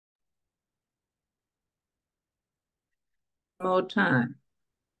more time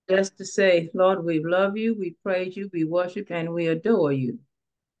just to say, Lord, we love you, we praise you, we worship, and we adore you.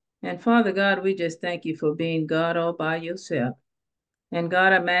 And Father God, we just thank you for being God all by yourself. And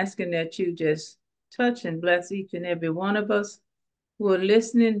God, I'm asking that you just touch and bless each and every one of us who are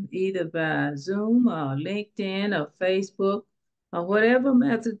listening either by Zoom or LinkedIn or Facebook or whatever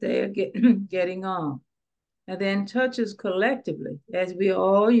method they are getting on. And then touch us collectively as we are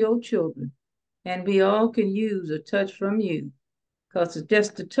all your children. And we all can use a touch from you. Because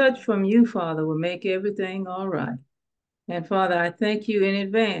just a touch from you, Father, will make everything all right. And Father, I thank you in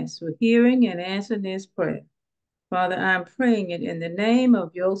advance for hearing and answering this prayer. Father, I'm praying it in the name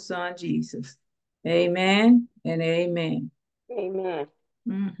of your Son, Jesus. Amen and amen. Amen.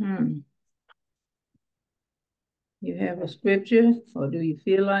 Mm-hmm. You have a scripture, or do you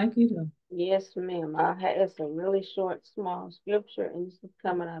feel like it? Or... Yes, ma'am. It's a really short, small scripture, and this is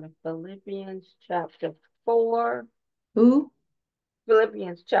coming out of Philippians chapter 4. Who?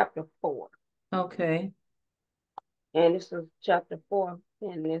 Philippians chapter 4. Okay. And this is chapter 4,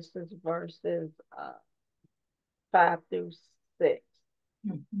 and this is verses 5 through 6.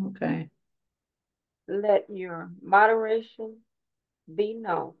 Okay. Let your moderation be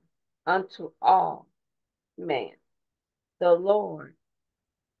known unto all men. The Lord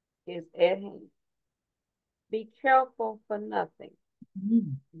is at hand. Be careful for nothing,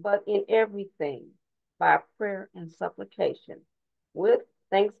 Mm. but in everything, by prayer and supplication, with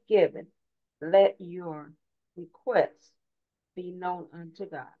thanksgiving, let your requests be known unto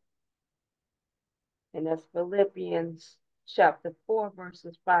God. And that's Philippians chapter 4,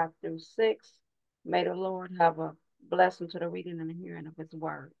 verses 5 through 6. May the Lord have a blessing to the reading and the hearing of his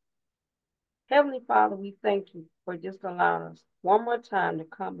word. Heavenly Father, we thank you for just allowing us one more time to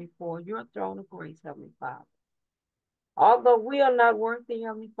come before your throne of grace, Heavenly Father. Although we are not worthy,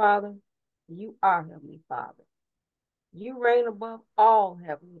 Heavenly Father, you are, Heavenly Father. You reign above all,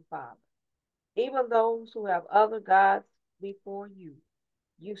 Heavenly Father. Even those who have other gods before you,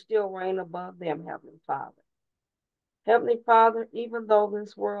 you still reign above them, Heavenly Father. Heavenly Father, even though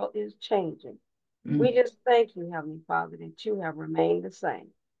this world is changing, we Mm. just thank you, Heavenly Father, that you have remained the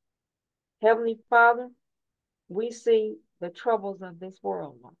same. Heavenly Father, we see the troubles of this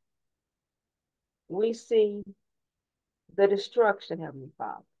world, Lord. We see the destruction, Heavenly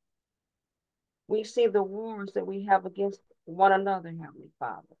Father. We see the wars that we have against one another, Heavenly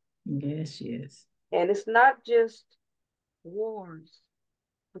Father. Yes, yes. And it's not just wars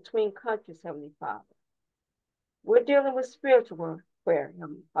between countries, Heavenly Father. We're dealing with spiritual warfare,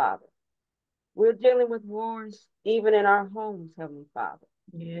 Heavenly Father. We're dealing with wars even in our homes, Heavenly Father.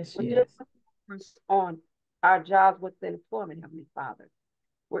 Yes, We're dealing yes. with wars on our jobs within employment, Heavenly Father.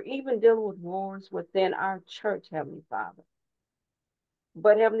 We're even dealing with wars within our church, Heavenly Father.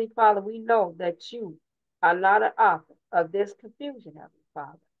 But Heavenly Father, we know that you are not an author of this confusion, Heavenly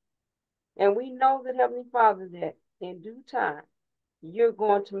Father. And we know that, Heavenly Father, that in due time, you're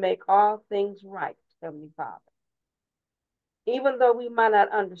going to make all things right, Heavenly Father. Even though we might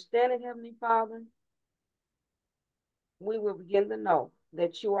not understand it, Heavenly Father, we will begin to know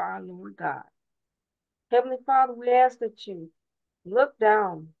that you are our Lord God. Heavenly Father, we ask that you look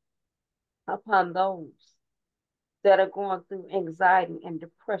down upon those that are going through anxiety and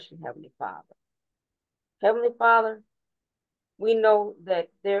depression, Heavenly Father. Heavenly Father, we know that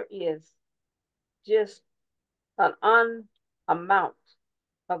there is just an amount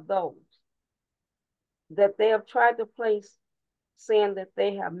of those that they have tried to place saying that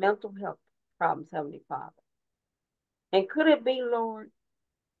they have mental health problems, Heavenly Father. And could it be, Lord,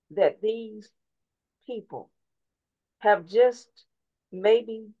 that these people have just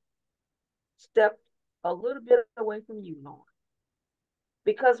maybe stepped a little bit away from you, Lord?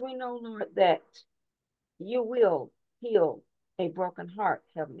 Because we know, Lord, that you will heal a broken heart,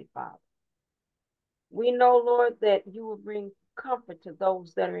 Heavenly Father. We know, Lord, that you will bring comfort to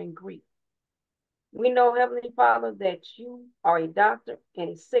those that are in grief. We know, Heavenly Father, that you are a doctor in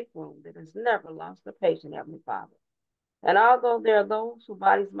a sick room that has never lost a patient, Heavenly Father. And although there are those whose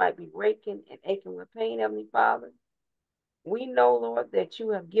bodies might be breaking and aching with pain, Heavenly Father, we know, Lord, that you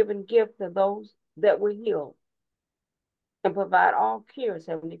have given gift to those that will heal and provide all cures,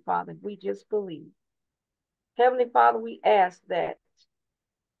 Heavenly Father, if we just believe. Heavenly Father, we ask that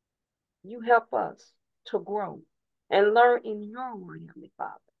you help us to grow and learn in your word, Heavenly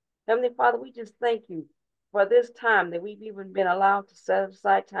Father. Heavenly Father, we just thank you for this time that we've even been allowed to set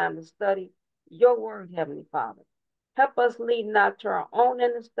aside time to study your word, Heavenly Father. Help us lead not to our own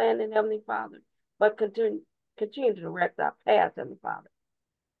understanding, Heavenly Father, but continue to direct our path, Heavenly Father.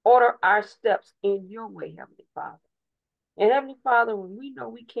 Order our steps in your way, Heavenly Father. And Heavenly Father, when we know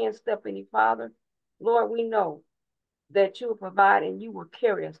we can't step any farther, Lord, we know that you will provide and you will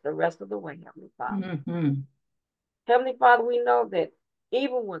carry us the rest of the way, Heavenly Father. Mm-hmm. Heavenly Father, we know that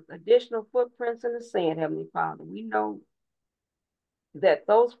even with additional footprints in the sand, Heavenly Father, we know that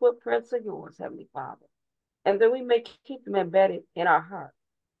those footprints are yours, Heavenly Father, and that we may keep them embedded in our heart.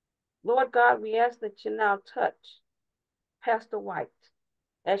 Lord God, we ask that you now touch Pastor White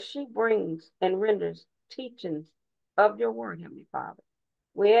as she brings and renders teachings of your word, Heavenly Father.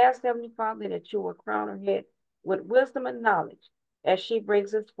 We ask, Heavenly Father, that you will crown her head with wisdom and knowledge as she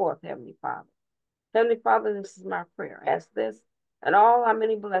brings us forth, Heavenly Father. Heavenly Father, this is my prayer. Ask this and all our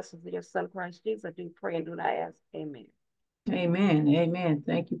many blessings of your Son, Christ Jesus. I do pray and do not ask. Amen. Amen. Amen.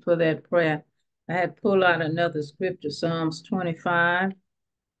 Thank you for that prayer. I had pulled out another scripture, Psalms 25.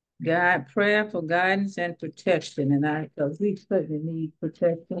 God, prayer for guidance and protection. And because we certainly need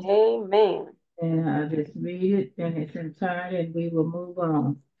protection. Amen. And I just read it in its entirety and we will move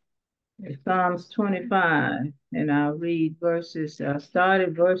on. It's Psalms 25, and I'll read I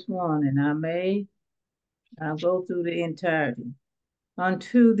started verse 1, and I'll go through the entirety.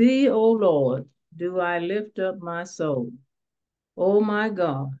 Unto thee, O Lord, do I lift up my soul. O my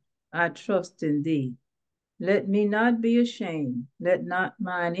God, I trust in thee. Let me not be ashamed. Let not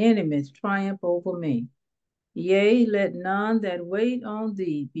mine enemies triumph over me. Yea, let none that wait on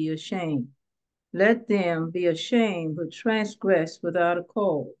thee be ashamed. Let them be ashamed who transgress without a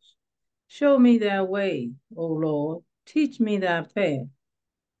cause. Show me thy way, O Lord. Teach me thy path.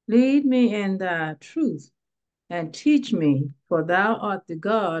 Lead me in thy truth, and teach me, for thou art the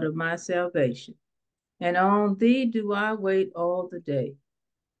God of my salvation. And on thee do I wait all the day.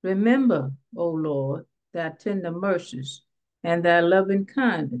 Remember, O Lord, thy tender mercies and thy loving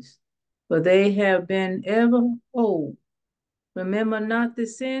kindness, for they have been ever old. Remember not the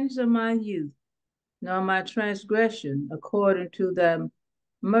sins of my youth, nor my transgression according to thy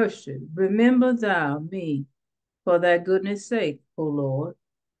mercy. Remember thou me for thy goodness' sake, O Lord.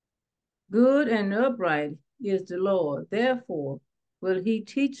 Good and upright is the Lord. Therefore will he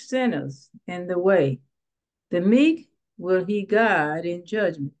teach sinners in the way. The meek will he guide in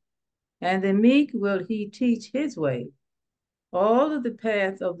judgment, and the meek will he teach his way. All of the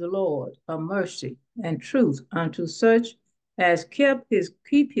path of the Lord are mercy and truth unto such as keep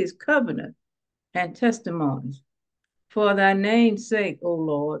his covenant and testimonies. For thy name's sake, O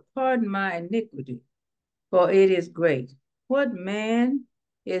Lord, pardon my iniquity, for it is great. What man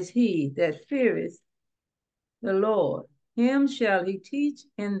is he that feareth the Lord? Him shall he teach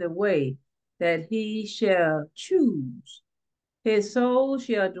in the way that he shall choose. His soul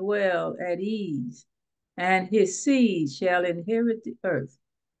shall dwell at ease, and his seed shall inherit the earth.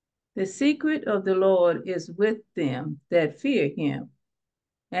 The secret of the Lord is with them that fear him,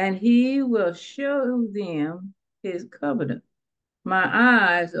 and he will show them his covenant. My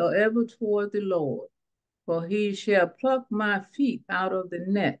eyes are ever toward the Lord, for he shall pluck my feet out of the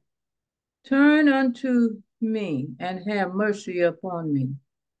net. Turn unto me and have mercy upon me,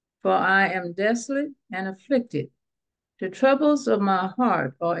 for I am desolate and afflicted. The troubles of my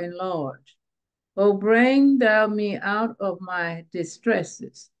heart are enlarged. O bring thou me out of my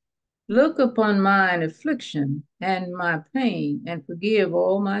distresses. Look upon mine affliction and my pain, and forgive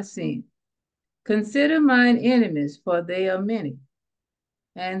all my sin. Consider mine enemies, for they are many,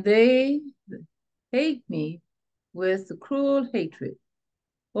 and they hate me with the cruel hatred.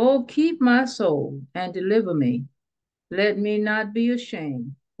 Oh, keep my soul and deliver me. Let me not be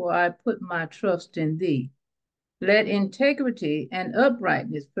ashamed, for I put my trust in thee. Let integrity and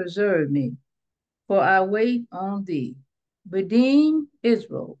uprightness preserve me, for I wait on thee. Redeem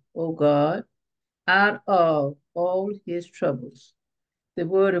Israel, O God, out of all his troubles. The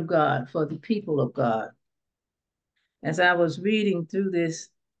word of God for the people of God. As I was reading through this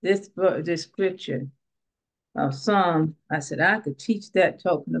scripture of Psalm, I said I could teach that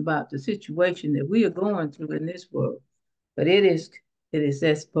talking about the situation that we are going through in this world. But it is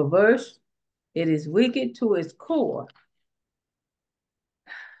as perverse, it is wicked to its core.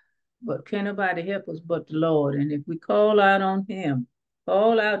 But can nobody help us but the Lord? And if we call out on him,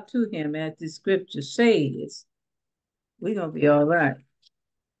 call out to him as the scripture says, we're gonna be all right.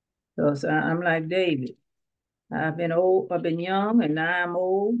 Because I'm like David. I've been old, I've been young, and now I'm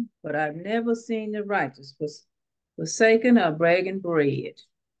old, but I've never seen the righteous forsaken or begging bread.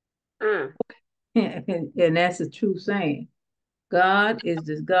 Mm. And that's a true saying. God is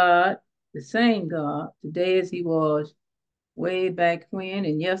the same God, today as he was way back when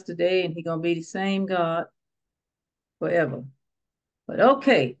and yesterday, and he's gonna be the same God forever. But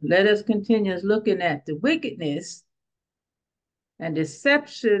okay, let us continue looking at the wickedness and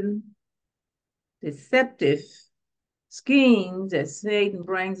deceptive schemes that Satan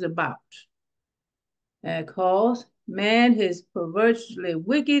brings about and cause man is perversely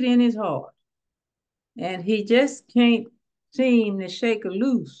wicked in his heart, and he just can't seem to shake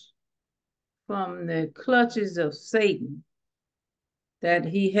loose from the clutches of Satan, that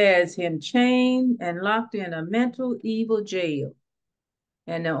he has him chained and locked in a mental evil jail.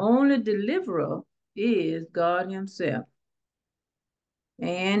 And the only deliverer is God himself.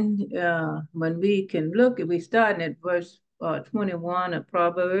 And when we can look at, we starting at verse 21 of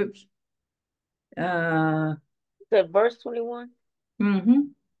Proverbs. The verse 21? Mm-hmm.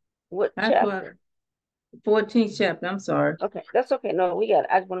 What That's what, chapter? 14th chapter, I'm sorry. Okay, that's okay. No, we got it.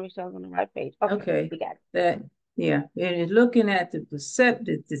 I just want to make sure I was on the right page. Okay, Okay. we got it. That, yeah. And it's looking at the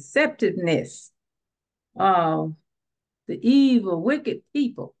deceptiveness of the evil, wicked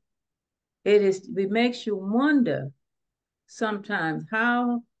people. It makes you wonder sometimes,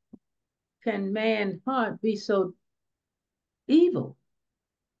 how can man's heart be so evil?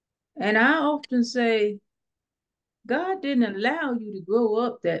 And I often say, God didn't allow you to grow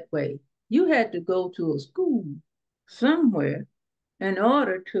up that way. You had to go to a school somewhere in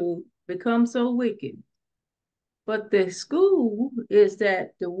order to become so wicked. But the school is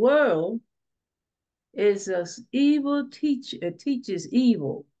that the world is a evil teacher, teaches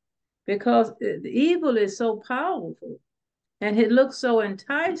evil, because the evil is so powerful and it looks so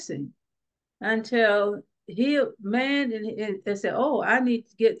enticing until man and say, oh, I need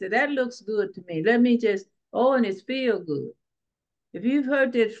to get to that. Looks good to me. Let me just, oh, and it's feel good. If you've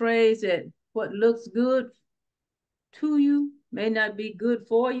heard that phrase that what looks good to you may not be good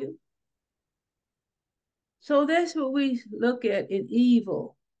for you. So that's what we look at in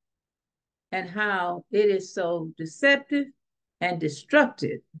evil, and how it is so deceptive and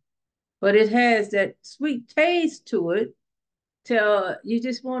destructive. But it has that sweet taste to it till you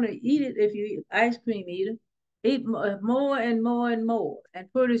just want to eat it. If you ice cream eater, eat more and more and more.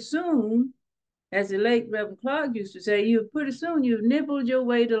 And pretty soon, as the late Reverend Clark used to say, you pretty soon you've nibbled your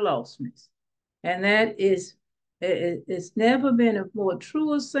way to lostness. And that is, it's never been a more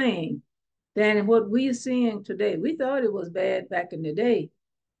truer saying than what we're seeing today. We thought it was bad back in the day,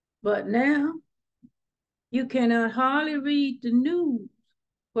 but now you cannot hardly read the news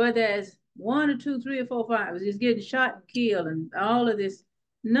where there's one or two, three or four, five is getting shot and killed and all of this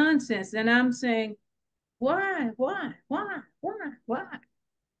nonsense. And I'm saying, why?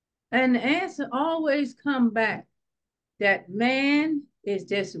 And the answer always come back that man is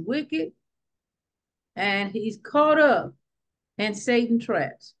just wicked and he's caught up in Satan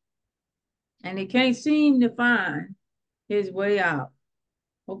traps and he can't seem to find his way out.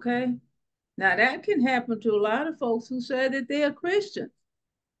 Okay. Now that can happen to a lot of folks who say that they are Christians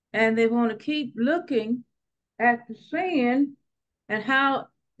and they want to keep looking at the sin and how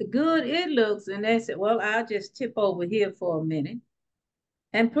good it looks. And they say, well, I'll just tip over here for a minute.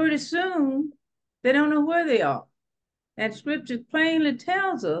 And pretty soon they don't know where they are. And scripture plainly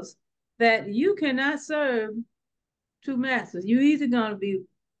tells us that you cannot serve two masters. You're either going to be,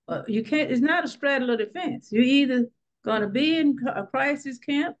 you can't, it's not a straddle of the fence. You're either going to be in Christ's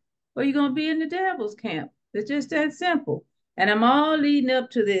camp or you're going to be in the devil's camp. It's just that simple. And I'm all leading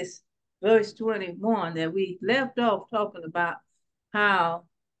up to this verse 21 that we left off talking about how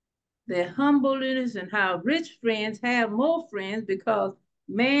their humbleness and how rich friends have more friends because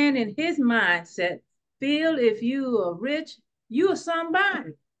man in his mindset feel if you are rich, you are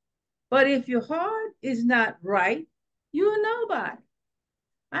somebody. But if your heart is not right, you're nobody.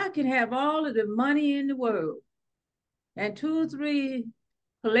 I can have all of the money in the world and two or three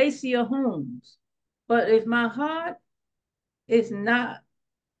palatial homes. But if my heart is not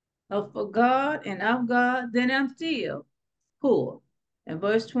for God and of God, then I'm still poor. And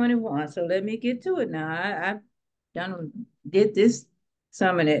verse 21. So let me get to it now. I've done did this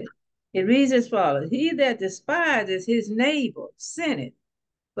sermon. It reads as follows: He that despises his neighbor sinneth,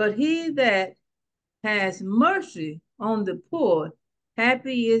 but he that has mercy on the poor,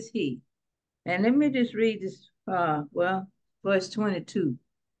 happy is he. And let me just read this, verse 22.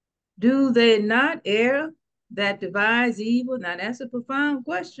 Do they not err that devise evil? Now that's a profound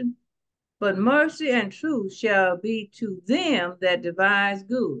question. But mercy and truth shall be to them that devise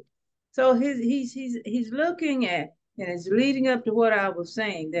good. So he's looking at, and it's leading up to what I was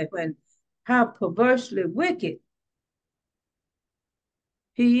saying, that when how perversely wicked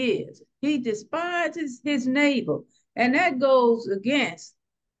he is. He despises his neighbor. And that goes against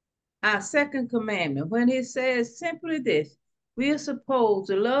our second commandment when it says simply this: we are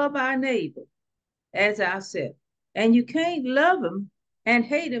supposed to love our neighbor as ourselves. And you can't love him and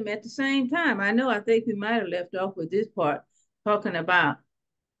hate him at the same time. I think we might have left off with this part talking about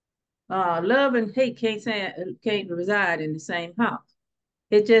love and hate can't reside in the same house.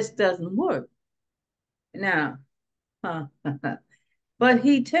 It just doesn't work. Now, But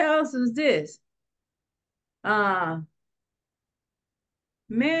he tells us this, uh,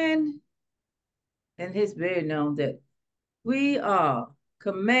 men, and it's very known that we are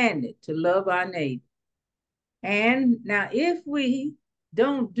commanded to love our neighbor. And now, if we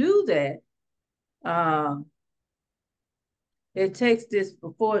don't do that, uh, it takes this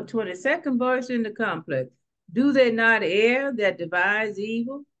before 22nd verse in the complex. Do they not err that devise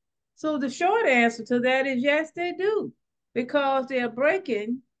evil? So the short answer to that is yes, they do, because they're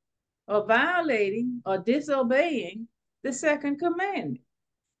breaking or violating or disobeying the second commandment.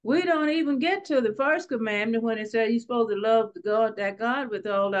 We don't even get to the first commandment when it says you're supposed to love the God, that God with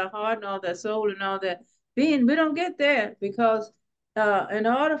all their heart and all their soul and all that being. We don't get there because in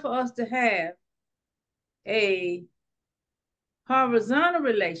order for us to have a horizontal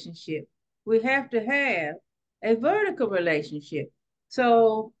relationship, we have to have a vertical relationship.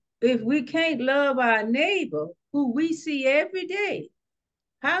 So if we can't love our neighbor who we see every day,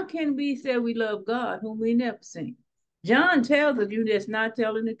 how can we say we love God whom we never seen? John tells us you that's not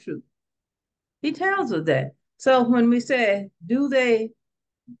telling the truth. He tells us that. So when we say, do they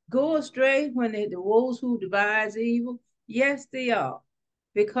go astray when they, the wolves who devise evil? Yes, they are,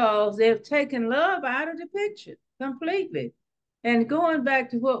 because they've taken love out of the picture completely. And going back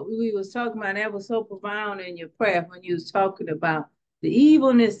to what we was talking about, that was so profound in your prayer when you was talking about the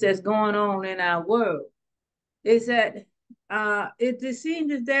evilness that's going on in our world, is that it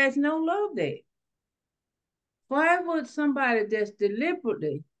seems that there's no love there. Why would somebody just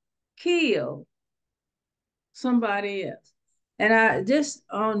deliberately kill somebody else? And I just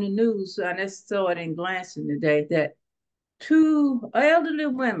on the news, I just saw it in glancing today that two elderly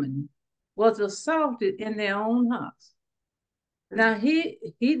women was assaulted in their own house. Now they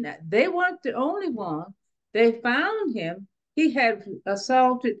weren't the only one. They found him. He had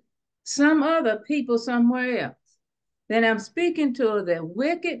assaulted some other people somewhere else. Then I'm speaking to the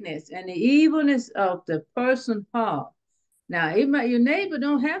wickedness and the evilness of the person's heart. Now, your neighbor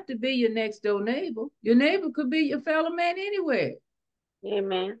don't have to be your next door neighbor. Your neighbor could be your fellow man anywhere.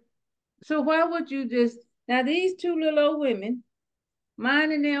 Amen. So why would you just now these two little old women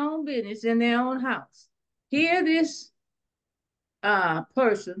minding their own business in their own house? Here this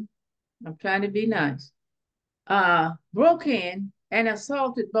person, I'm trying to be nice, broke in and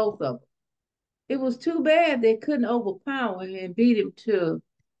assaulted both of them. It was too bad they couldn't overpower him and beat him to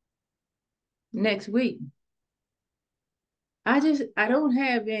next week. I don't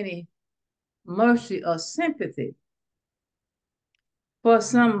have any mercy or sympathy for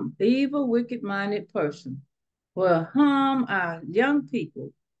some evil, wicked minded person will harm our young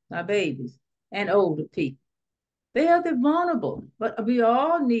people, our babies, and older people. They are the vulnerable, but we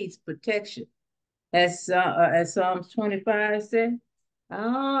all need protection. As Psalms 25 said,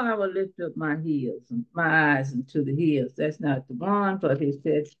 oh, I will lift up my heels, and my eyes into the hills. That's not the one, but he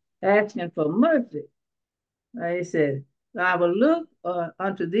says, asking for mercy. He said, I will look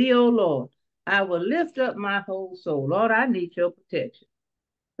unto thee, O Lord. I will lift up my whole soul. Lord, I need your protection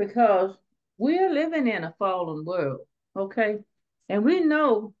because we're living in a fallen world, okay? And we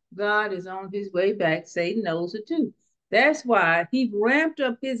know God is on his way back. Satan knows it too. That's why he ramped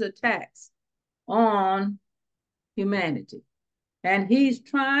up his attacks on humanity. And he's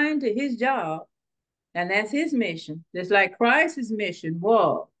trying to his job, and that's his mission. Just like Christ's mission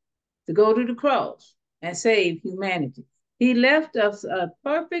was to go to the cross and save humanity. He left us a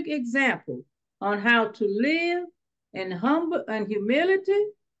perfect example on how to live in humble and humility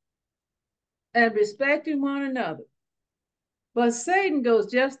and respecting one another. But Satan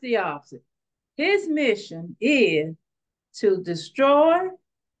goes just the opposite. His mission is to destroy,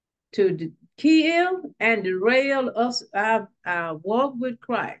 to kill, and derail us, our walk with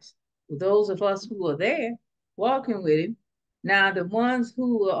Christ. For those of us who are there walking with him. Now, the ones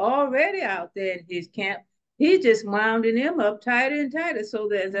who are already out there in his camp, he's just wounding them up tighter and tighter. So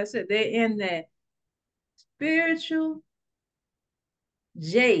that, as I said, they're in that spiritual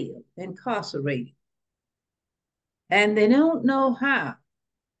jail, incarcerated. And they don't know how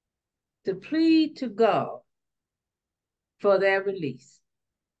to plead to God for their release.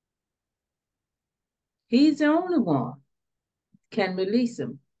 He's the only one can release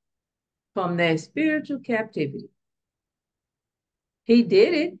them from their spiritual captivity. He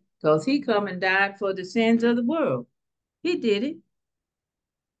did it because he come and died for the sins of the world. He did it.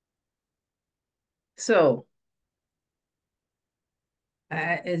 So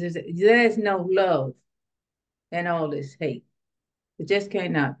there's no love and all this hate. It just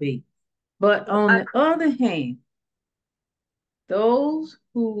cannot be. But Well, on the other hand, those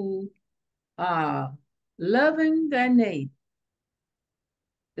who are loving their neighbor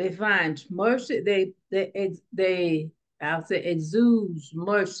They find mercy. They I'll say exudes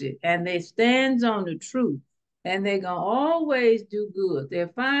mercy, and they stands on the truth, and they gonna always do good. They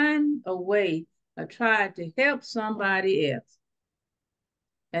find a way or try to help somebody else,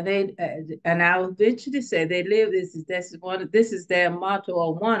 and I'll eventually say they live. This is their motto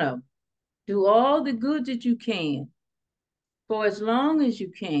or one of them. Do all the good that you can for as long as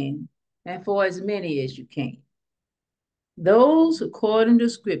you can, and for as many as you can. Those according to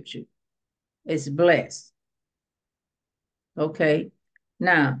Scripture is blessed. Okay.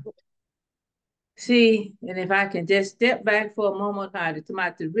 Now, see, and if I can just step back for a moment, how to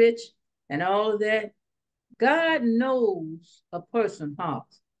about the rich and all of that, God knows a person's heart.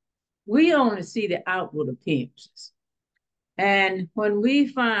 We only see the outward appearances. And when we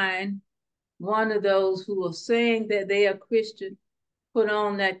find one of those who are saying that they are Christian, put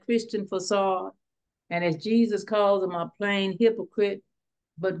on that Christian facade, and as Jesus calls them, a plain hypocrite,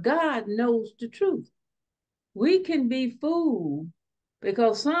 but God knows the truth. We can be fooled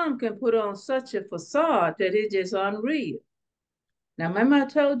because some can put on such a facade that it's just unreal. Now, remember I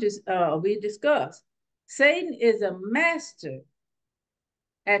told you, we discussed, Satan is a master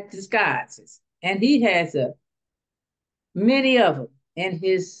at disguises, and he has many of them in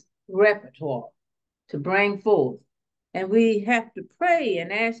his repertoire to bring forth. And we have to pray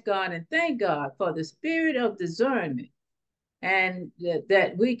and ask God and thank God for the spirit of discernment, and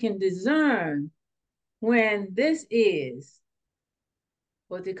that we can discern when this is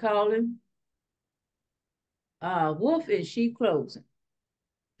what they call him, wolf in sheep clothing.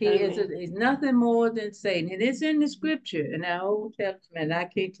 He's nothing more than Satan. And it's in the scripture in our Old Testament. I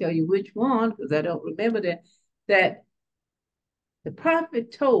can't tell you which one because I don't remember that the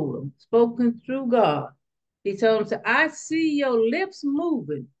prophet told him, spoken through God. He told him, so I see your lips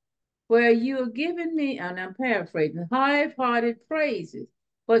moving where you are giving me, and I'm paraphrasing, half-hearted praises,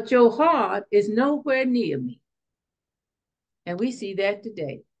 but your heart is nowhere near me. And we see that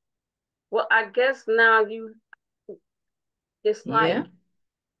today. Well, I guess now it's Yeah. like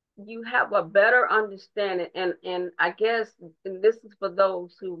you have a better understanding, and I guess, and this is for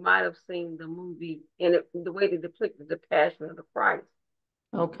those who might have seen the movie and the way they depicted the Passion of the Christ.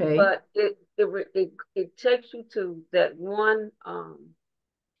 Okay. But it takes you to that one,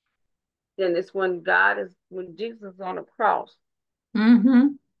 then it's when Jesus is on the cross Mm-hmm.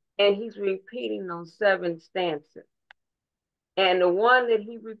 and he's repeating those seven stanzas. And the one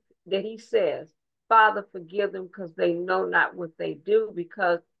that he says, Father, forgive them because they know not what they do.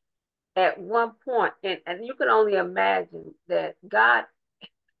 Because at one point, and you can only imagine that God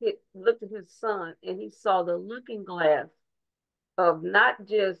looked at his son and he saw the looking glass of not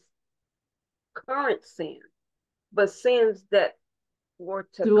just current sin, but sins that were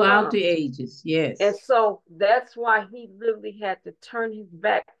to Throughout come. the ages, And yes. so that's why he literally had to turn his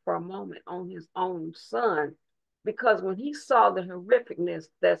back for a moment on his own son, because when he saw the horrificness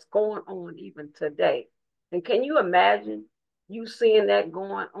that's going on even today, and can you imagine you seeing that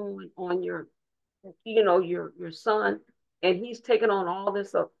going on your, your son, and he's taking on all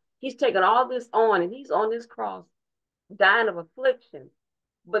this up, he's taking all this on, and he's on this cross, dying of affliction,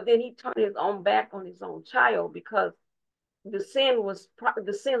 but then he turned his own back on his own child because the sins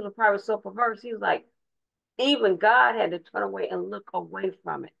were probably so perverse. He was like, even God had to turn away and look away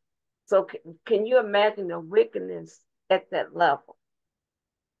from it. So can you imagine the wickedness at that level?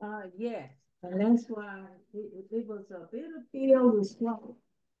 Yes. And that's why it was a bitter pill to swallow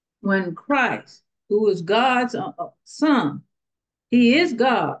when Christ, who is God's son, he is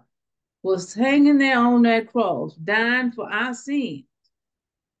God, was hanging there on that cross, dying for our sins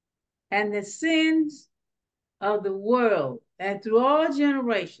and the sins of the world and through all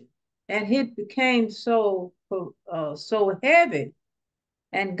generations. And it became so heavy.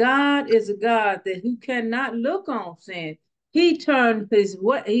 And God is a God that who cannot look on sin. He turned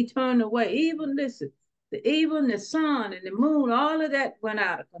away. Even listen, even the sun and the moon, all of that went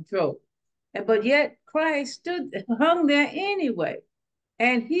out of control. But yet Christ hung there anyway,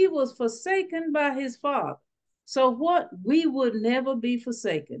 and he was forsaken by his Father. So what? We would never be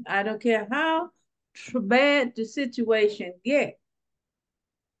forsaken. I don't care how bad the situation get.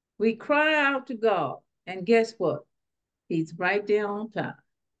 We cry out to God, and guess what? He's right there on time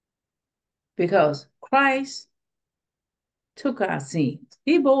because Christ took our sins.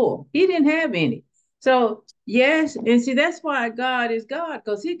 He bore. He didn't have any. So yes, and see that's why God is God,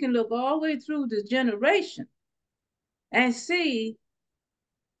 because he can look all the way through the generation and see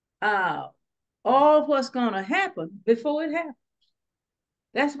uh all what's gonna happen before it happens.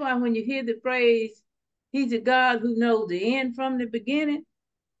 That's why when you hear the phrase, he's a God who knows the end from the beginning,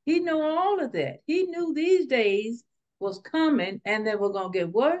 he knew all of that. He knew these days was coming and they were going to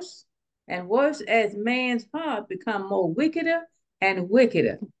get worse and worse as man's heart become more wickeder and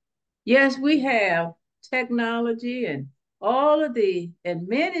wickeder. Yes, we have technology and all of the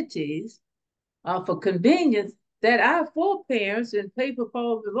amenities for convenience that our foreparents and people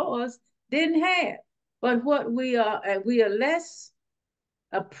before us didn't have. But what we are less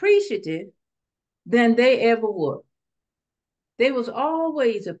appreciative than they ever were. They was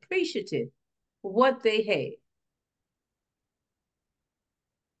always appreciative for what they had,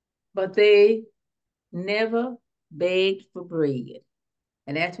 but they never begged for bread.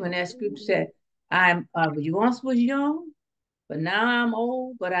 And that's when that scripture said, I'm you once was young, but now I'm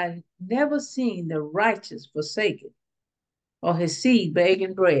old, but I never seen the righteous forsaken or his seed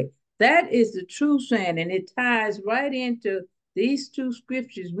begging bread. That is the true saying, and it ties right into these two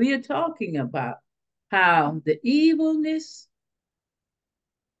scriptures we are talking about. How the evilness,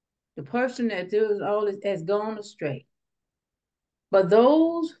 the person that does all this has gone astray. But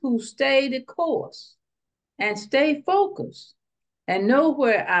those who stay the course and stay focused and know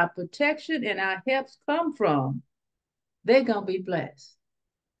where our protection and our helps come from, they're going to be blessed.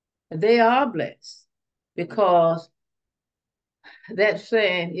 They are blessed because that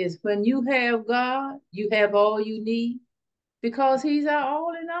saying is when you have God, you have all you need because he's our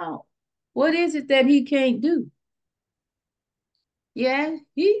all in all. What is it that he can't do? Yeah,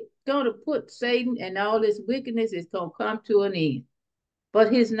 he's going to put Satan and all this wickedness is going to come to an end,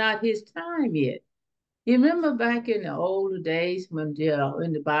 but it's not his time yet. You remember back in the older days when,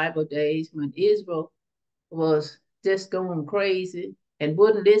 in the Bible days, when Israel was just going crazy and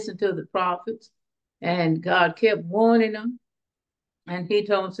wouldn't listen to the prophets, and God kept warning them. And he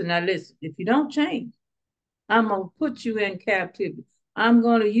told them, now listen, if you don't change, I'm going to put you in captivity. I'm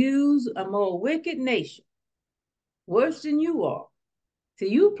going to use a more wicked nation, worse than you are. See,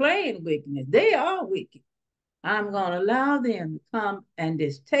 you playing wickedness. They are wicked. I'm going to allow them to come and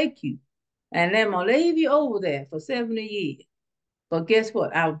just take you. And I'm going to leave you over there for 70 years. But guess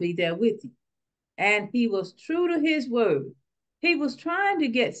what? I'll be there with you. And he was true to his word. He was trying to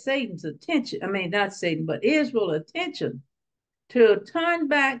get Satan's attention. I mean, not Satan, but Israel's attention to turn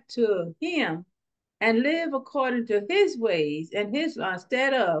back to him and live according to his ways and his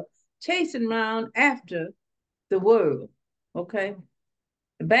instead of chasing around after the world. Okay.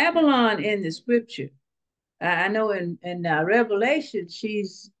 Babylon in the scripture, I know in Revelation,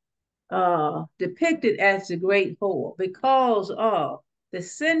 she's depicted as the great whore because of the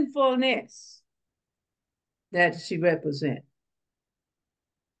sinfulness that she represents.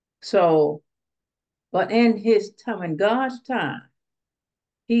 So, but in his time, in God's time,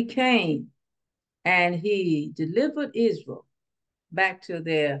 he came and he delivered Israel back to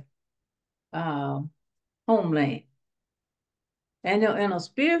their uh, homeland. And in a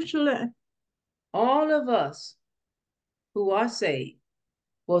spiritual, all of us who are saved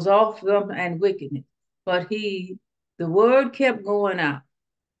was off them and wickedness. But the word kept going out,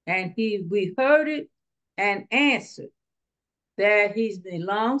 and we heard it and answered that he's been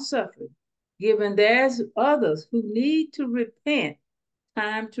long suffering, given there's others who need to repent,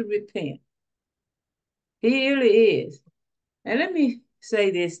 time to repent. He really is. And let me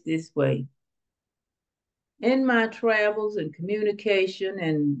say this way. In my travels and communication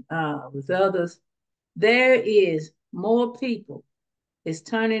and with others, there is more people is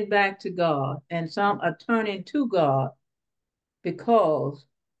turning back to God, and some are turning to God because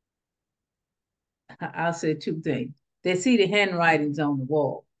I'll say two things. They see the handwritings on the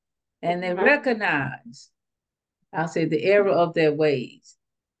wall and they recognize, I'll say, the error of their ways.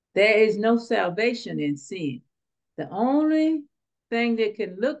 There is no salvation in sin. The only thing they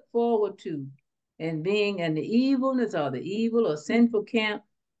can look forward to in being in the evilness or the evil or sinful camp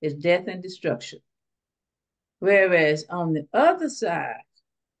is death and destruction. Whereas on the other side,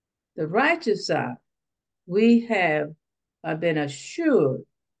 the righteous side, we have been assured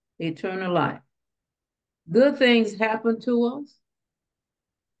eternal life. Good things happen to us.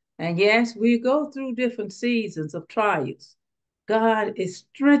 And yes, we go through different seasons of trials. God is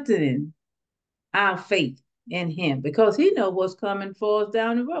strengthening our faith in him because he knows what's coming for us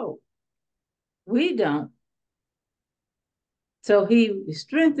down the road. We don't. So he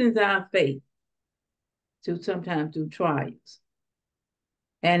strengthens our faith to sometimes through trials.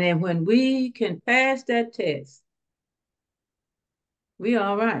 And then when we can pass that test, we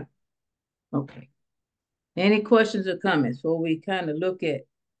all right. Okay. Any questions or comments before we kind of look at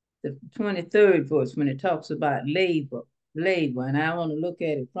the 23rd verse when it talks about labor, and I want to look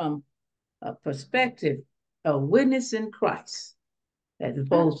at it from a perspective of witnessing Christ as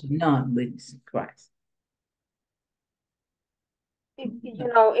opposed to non-witnessing Christ.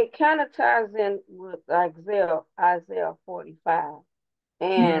 it kind of ties in with Isaiah 45. Mm,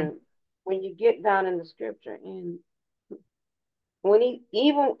 And when you get down in the scripture, and when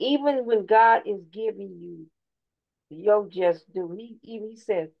even when God is giving you your just due, he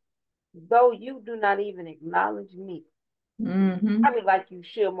says, though you do not even acknowledge me, mm-hmm, I would like you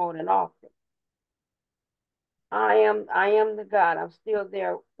should more than often. I am the God. I'm still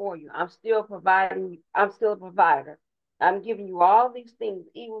there for you. I'm still providing. I'm still a provider. I'm giving you all these things,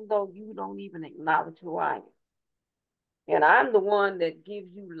 even though you don't even acknowledge who I am. And I'm the one that gives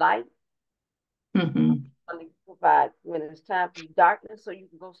you light mm-hmm. and provide when it's time for you darkness, so you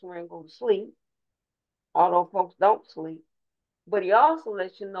can go somewhere and go to sleep. Although folks don't sleep, but he also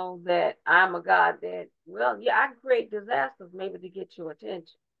lets you know that I'm a God that, well, yeah, I create disasters maybe to get your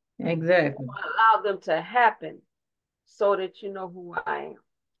attention, Exactly. allow them to happen so that you know who I am,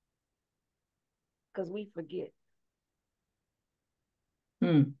 because we forget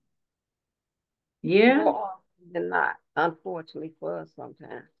Mm. Yeah, more often than not, unfortunately for us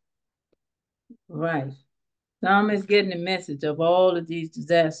sometimes. right. Tom is getting the message of all of these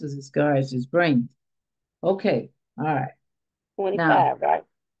disasters this God is bringing. Okay, all right. Now, 25, right?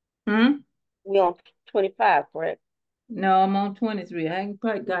 hmm? We on 25, correct? No, I'm on 23. I ain't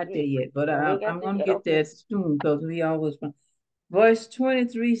quite got there yet, but We ain't I'm got there going to yet. get Okay. there soon because we always. Verse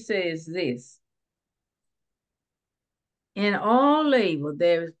 23 says this: In all labor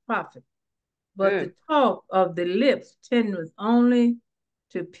there is profit, but Mm, the talk of the lips tendeth only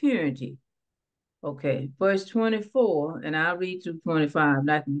to purity. Okay, verse 24, and I'll read through 25.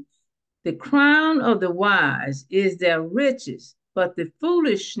 The crown of the wise is their riches, but the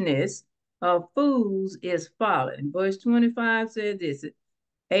foolishness of fools is folly. And verse 25 says this: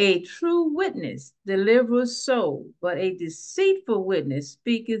 A true witness delivers soul, but a deceitful witness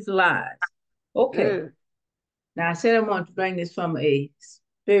speaketh lies. Okay, mm, now I said I want to bring this from a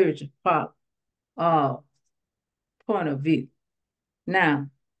spiritual uh, point of view. Now,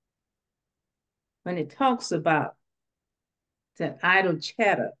 when it talks about that idle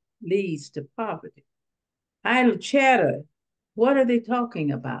chatter leads to poverty, idle chatter, what are they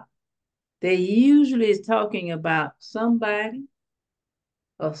talking about? They usually is talking about somebody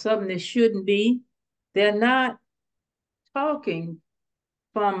or something that shouldn't be. They're not talking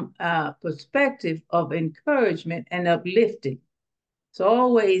from a perspective of encouragement and uplifting. It's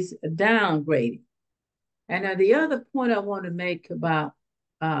always downgrading. And now the other point I want to make about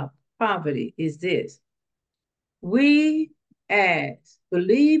uh, poverty is this: we, as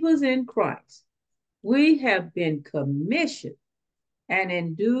believers in Christ, we have been commissioned and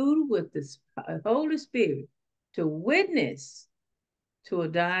endued with the Holy Spirit to witness to a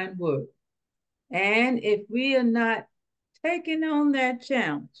dying world. And if we are not taking on that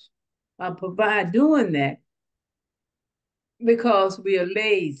challenge, provide doing that because we are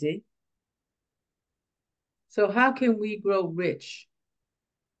lazy, so how can we grow rich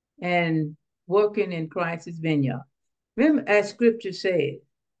and working in Christ's vineyard? Remember, as Scripture said,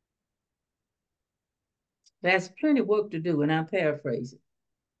 there's plenty of work to do, and I'm paraphrasing,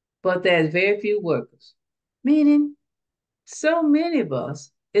 but there's very few workers. Meaning, so many of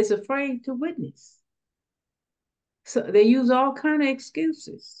us is afraid to witness. So they use all kind of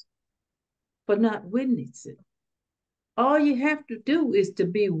excuses for not witnessing. All you have to do is to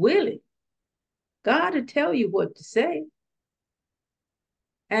be willing. God will tell you what to say.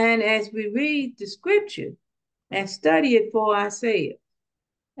 And as we read the scripture and study it for ourselves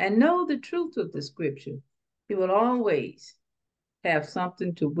and know the truth of the scripture, you will always have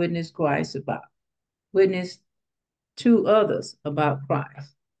something to witness Christ about, witness to others about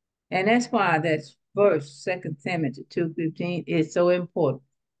Christ. And that's why that verse, 2 Timothy 2:15, is so important.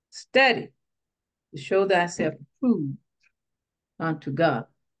 Study to show thyself approved unto God,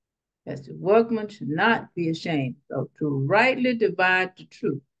 as the workman should not be ashamed, so to rightly divide the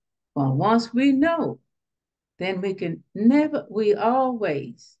truth. For once we know, then we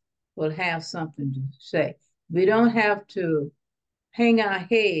always will have something to say. We don't have to hang our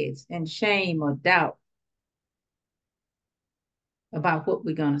heads in shame or doubt about what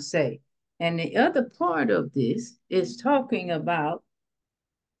we're going to say. And the other part of this is talking about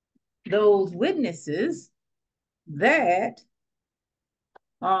those witnesses that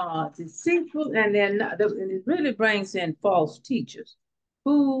deceitful, and they're not, and it really brings in false teachers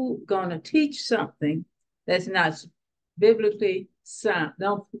who gonna teach something that's not biblically sound.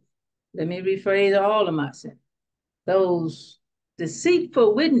 Don't let me rephrase all of my sentence. Those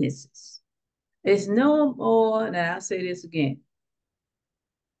deceitful witnesses is no more, and I'll say this again,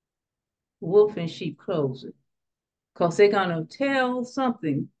 wolf in sheep clothing, because they're gonna tell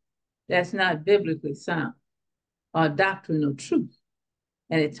something that's not biblically sound or doctrinal truth.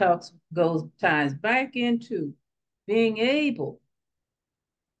 And it ties back into being able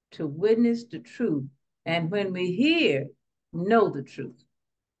to witness the truth. And when we hear, know the truth.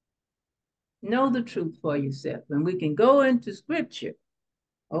 Know the truth for yourself. And we can go into scripture,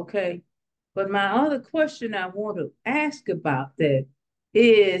 okay? But my other question I want to ask about that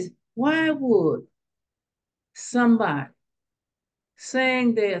is why would somebody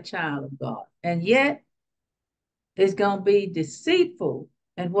saying they're a child of God and yet is going to be deceitful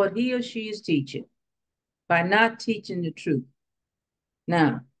in what he or she is teaching by not teaching the truth?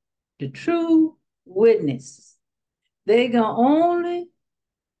 Now, the true witness, they going to only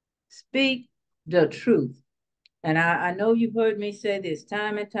speak the truth. And I know you've heard me say this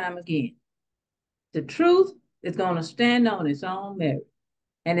time and time again. The truth is going to stand on its own merit.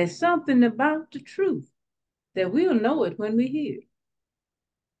 And it's something about the truth that we'll know it when we hear it.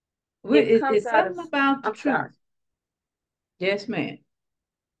 It comes It's out of, something about the I'm sorry, truth. Yes, ma'am.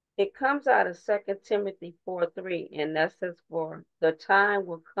 it comes out of 2 Timothy 4:3, and that says, for the time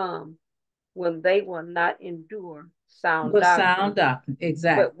will come when they will not endure sound But sound doctrine, doctrine,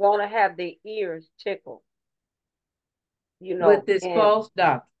 exactly. but want to have their ears tickled, With this and false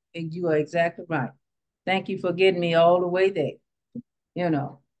doctrine, and you are exactly right. Thank you for getting me all the way there, you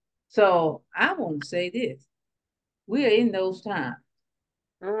know. So I want to say this. We are in those times.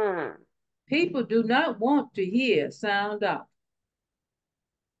 mm, People do not want to hear sound doctrine.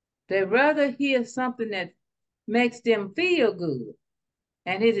 They rather hear something that makes them feel good.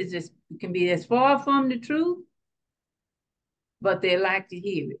 And it is just it can be as far from the truth, but they like to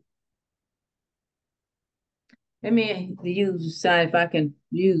hear it. Let me use if I can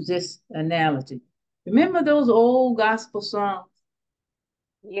use this analogy. Remember those old gospel songs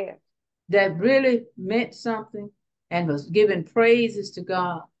yes, that really meant something and was giving praises to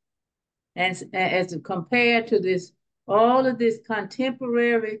God? And as compared to this, all of this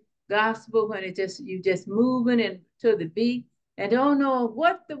contemporary gospel, when it just you just moving into the beat and don't know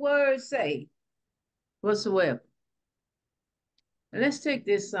what the words say whatsoever. Let's take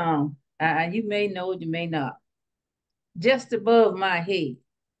this song. You may know it, you may not. Just above my head,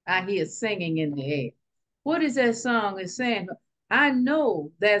 I hear singing in the air. What is that song? It's saying, I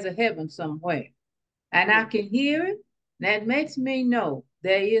know there's a heaven somewhere, and I mm. can hear it. That makes me know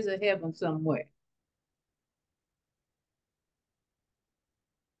there is a heaven somewhere.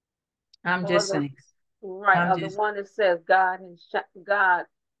 I'm Or just the saying. right, I'm or the just one that says God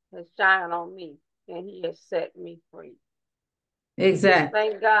has shined on me and He has set me free. You just exactly.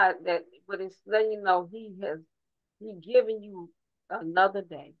 thank God that, but it's letting you know He given you another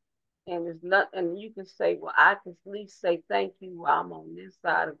day, and it's not, and you can say, well, I can at least say thank you while I'm on this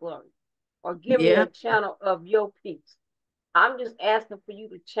side of glory, or give me Yeah. a channel of your peace. I'm just asking for you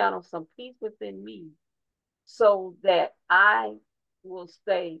to channel some peace within me, so that I will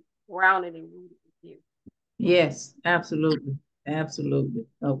stay grounded and rooted with you. Yes, absolutely. Absolutely.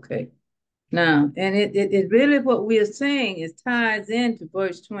 Okay. Now, and it really what we are saying is ties into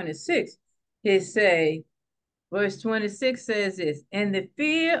verse 26. It say, verse 26 says this, and the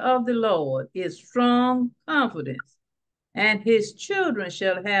fear of the Lord is strong confidence, and his children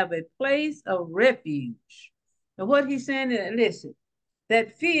shall have a place of refuge. And what he's saying is, listen,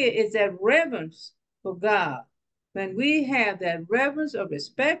 that fear is that reverence for God. When we have that reverence or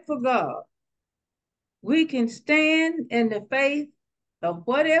respect for God, we can stand in the face of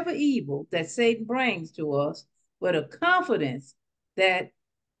whatever evil that Satan brings to us with a confidence that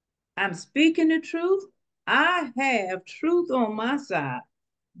I'm speaking the truth. I have truth on my side.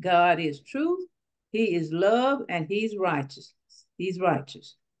 God is truth. He is love and he's righteous. He's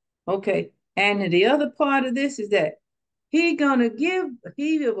righteous. Okay. And the other part of this is that he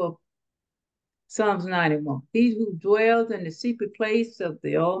will Psalms 91. He who dwells in the secret place of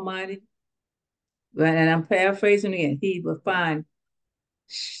the Almighty, and I'm paraphrasing again, he will find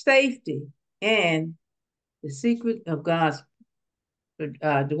safety in the secret of God's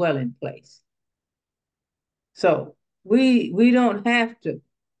dwelling place. So we don't have to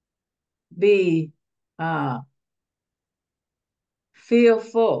be uh,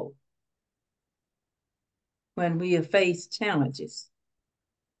 fearful when we face challenges,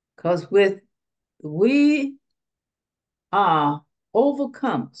 because we are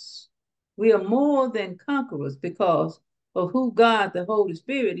overcomers. We are more than conquerors because of who God, the Holy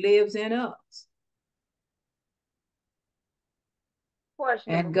Spirit, lives in us.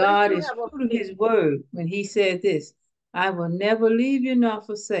 Questionable. And What if God you is have a true to fear? his word when he said this, I will never leave you nor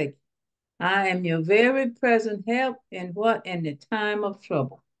forsake you. I am your very present help in what? In the time of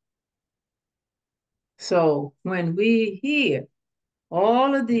trouble. So when we hear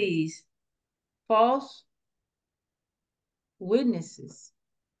all of these false witnesses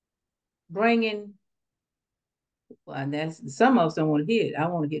bringing, well, and that's some of us don't want to hear it. I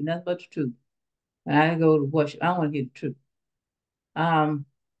want to hear nothing but the truth. I go to worship. I want to hear the truth.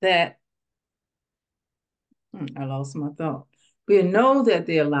 That I lost my thought. We know that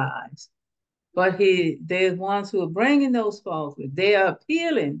they're lies, but they're ones who are bringing those falsehoods. They are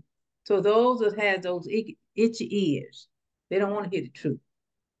appealing to those that have those itchy ears. They don't want to hear the truth.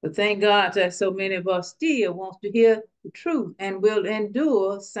 But thank God that so many of us still wants to hear the truth and will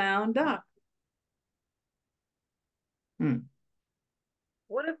endure sound doctrine. Hmm.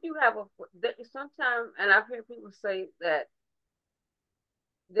 What if you have sometimes, and I've heard people say that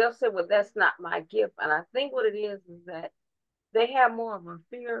they'll say, well, that's not my gift. And I think what it is that they have more of a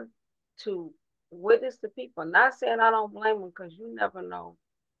fear to witness to people. Not saying I don't blame them because you never know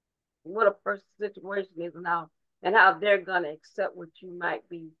what a person's situation is and how they're going to accept what you might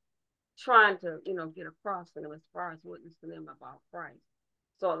be trying to, get across to them as far as witnessing them about Christ.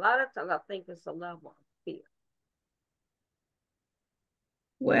 So a lot of times I think it's a level of fear.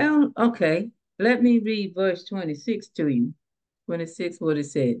 Well, okay. Let me read verse 26 to you. 26, what it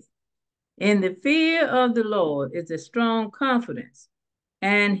says. In the fear of the Lord is a strong confidence,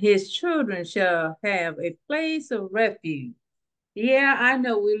 and his children shall have a place of refuge. Yeah, I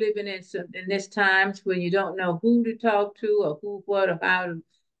know we're living in this times when you don't know who to talk to or who, what, or how,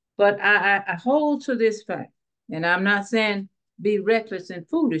 but I hold to this fact, and I'm not saying be reckless and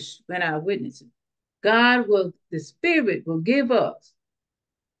foolish when I witness it. The Spirit will give us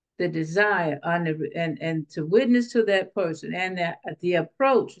the desire and to witness to that person and the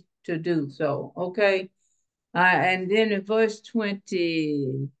approach to do so. Okay. And then in verse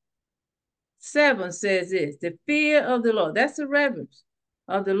 27 says this, the fear of the Lord, that's the reverence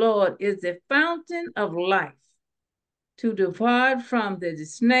of the Lord, is the fountain of life to depart from the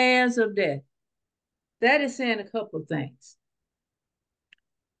snares of death. That is saying a couple of things.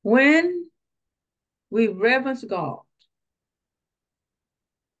 When we reverence God,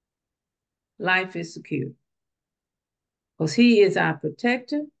 life is secure because he is our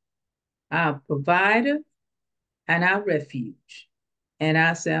protector, our provider, and our refuge and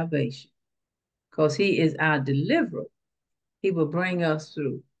our salvation because he is our deliverer. He will bring us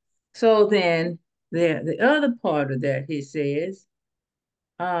through. So then the other part of that, he says,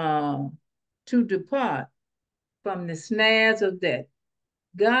 to depart from the snares of death.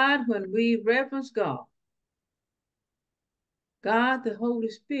 God, when we reverence God, the Holy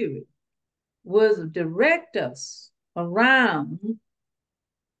Spirit, will direct us around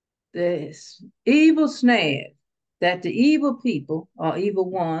the evil snares that the evil people or evil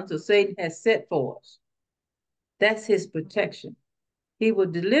ones or Satan has set for us. That's his protection. He will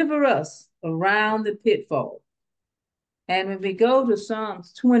deliver us around the pitfall. And when we go to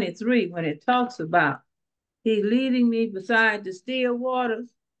Psalms 23, when it talks about he leading me beside the still waters,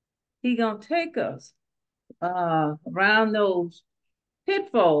 he gonna take us around those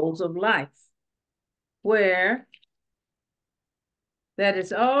pitfalls of life where that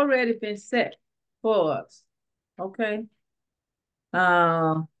has already been set for us. Okay.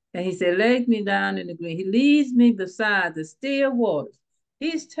 Uh, and he said, lay me down in the green. He leads me beside the still waters.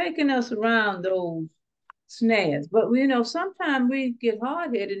 He's taking us around those snares. But sometimes we get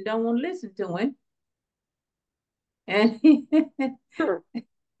hard headed and don't want to listen to him. And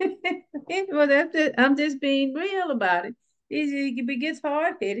well, I'm just being real about it. He gets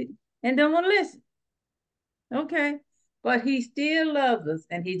hard headed and don't want to listen. Okay. But he still loves us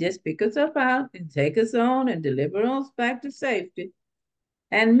and he just pick us up out and take us on and deliver us back to safety.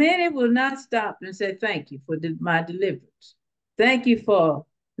 And many will not stop and say, thank you for my deliverance. Thank you for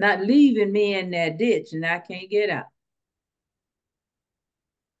not leaving me in that ditch and I can't get out.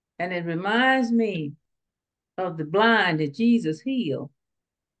 And it reminds me of the blind that Jesus healed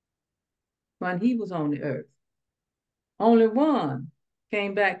when he was on the earth. Only one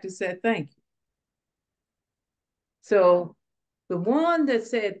came back to say thank you. So the one that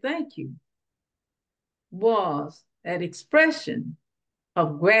said thank you was an expression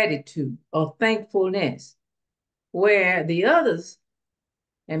of gratitude or thankfulness, where the others,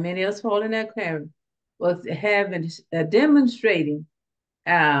 and many of us fall in that category, was having demonstrating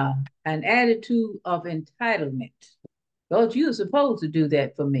an attitude of entitlement. Lord, you were supposed to do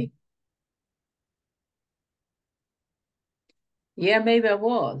that for me. Yeah, maybe I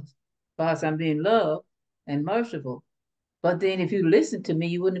was, because I'm being loved and merciful. But then if you listened to me,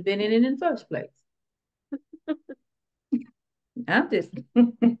 you wouldn't have been in it in the first place. I'm just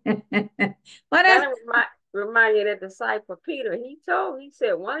but Kind of remind you of that disciple Peter. He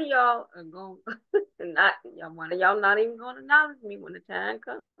said, one of y'all are going not one of y'all not even going to acknowledge me when the time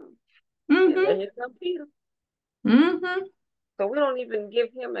comes. And then mm-hmm, here comes Peter. mm-hmm. So we don't even give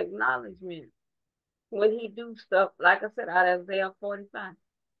him acknowledgement when he do stuff, like I said, out of Isaiah 45.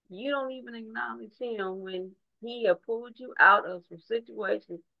 You don't even acknowledge him when he have pulled you out of some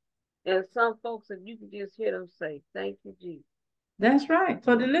situations. And some folks, if you can just hear them say, thank you, Jesus. That's right.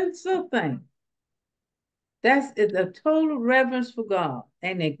 For the little thing. That's a total reverence for God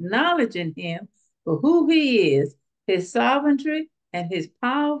and acknowledging him for who he is, his sovereignty and his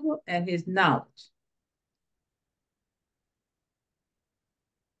power and his knowledge.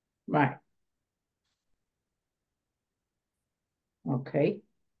 Right. Okay.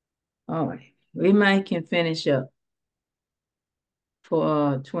 All right. We might can finish up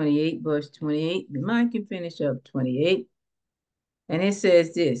for 28, verse 28. We might can finish up 28. And it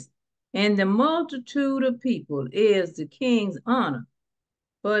says this, and the multitude of people is the king's honor,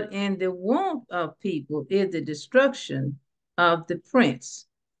 but in the want of people is the destruction of the prince.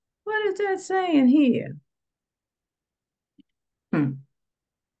 What is that saying here?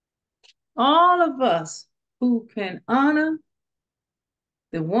 All of us who can honor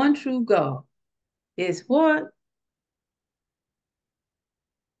the one true God is what?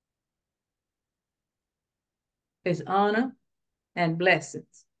 Is honor and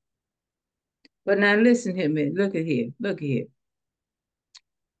blessings. But now listen to me. Look at here. Look at here.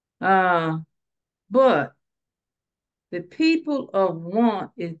 But the people of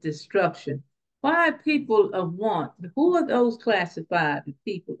want is destruction. Why people of want? Who are those classified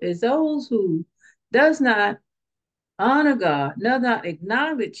people? Is those who does not honor God, does not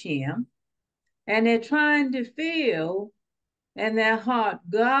acknowledge him, and they're trying to fill in their heart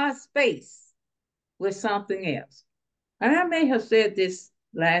God's space with something else. And I may have said this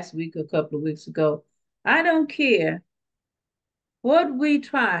last week, a couple of weeks ago. I don't care what we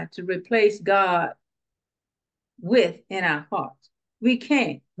try to replace God with in our hearts. We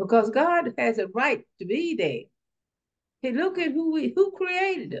can't because God has a right to be there. Hey, look at who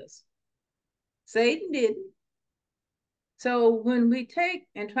created us. Satan didn't. So when we take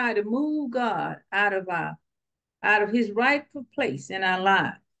and try to move God out of his rightful place in our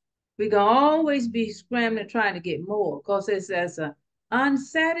lives, we can always be scrambling trying to get more because there's an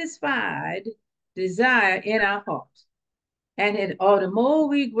unsatisfied desire in our hearts. Or the more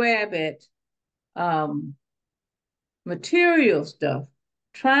we grab at material stuff,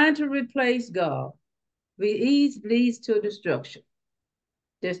 trying to replace God, leads to destruction.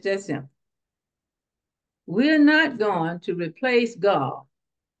 Just that simple. We're not going to replace God,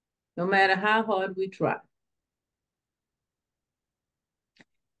 no matter how hard we try.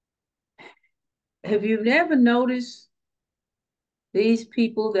 Have you never noticed these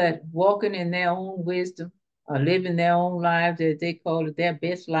people that walking in their own wisdom or living their own lives, as they call it, their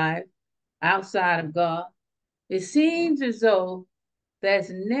best life outside of God? It seems as though there's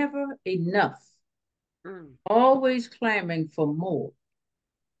never enough, always clamoring for more.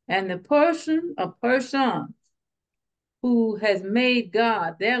 And the person or persons who has made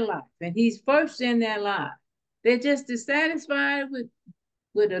God their life and he's first in their life, they're just dissatisfied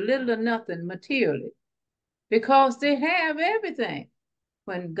with a little or nothing materially because they have everything.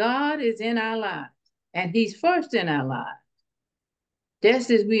 When God is in our lives and he's first in our lives,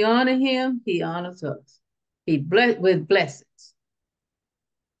 just as we honor him, he honors us. He bless with blessings.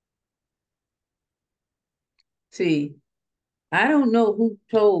 See, I don't know who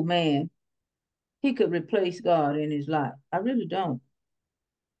told man he could replace God in his life. I really don't.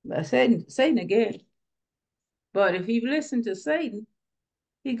 But Satan again. But if he listened to Satan,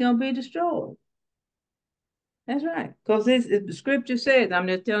 he's gonna be destroyed. That's right. Because the scripture says, I'm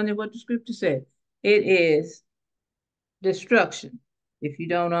just telling you what the scripture says. It is destruction if you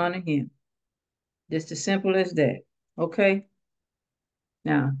don't honor him. Just as simple as that. Okay?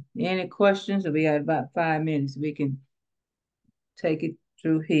 Now, any questions? We got about 5 minutes. We can take it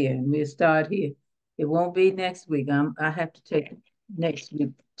through here and we'll start here. It won't be next week. I have to take next week,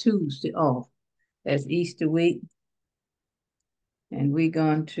 Tuesday off. That's Easter week. And we're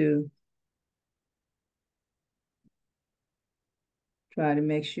going to try to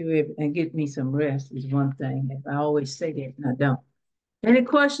make sure and get me some rest is one thing. I always say that and I don't. Any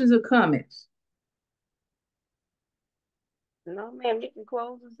questions or comments? No, ma'am, you can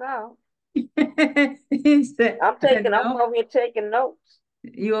close us out. He said, I'm no. over here taking notes.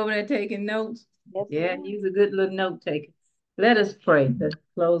 You over there taking notes? Yes, Yeah, ma'am. you's a good little note taker. Let us pray. Let's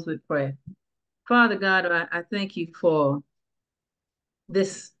close with prayer. Father God, I thank you for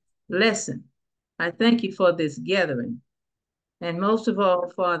this lesson. I thank you for this gathering. And most of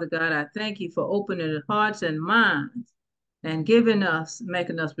all, Father God, I thank you for opening the hearts and minds and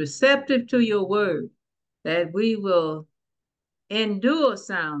making us receptive to your word, that we will endure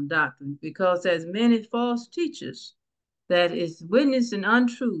sound doctrine because there's many false teachers that is witnessing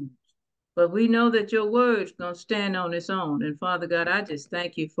untruths. But we know that your word's going to stand on its own. And Father God, I just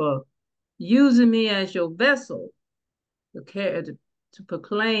thank you for using me as your vessel to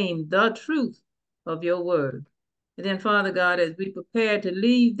proclaim the truth of your word. And then, Father God, as we prepare to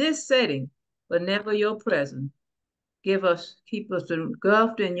leave this setting, but never your presence, keep us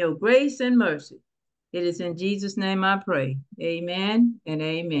engulfed in your grace and mercy. It is in Jesus' name I pray. Amen and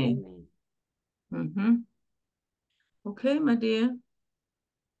amen. Amen. Mm-hmm. Okay, my dear.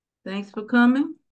 Thanks for coming.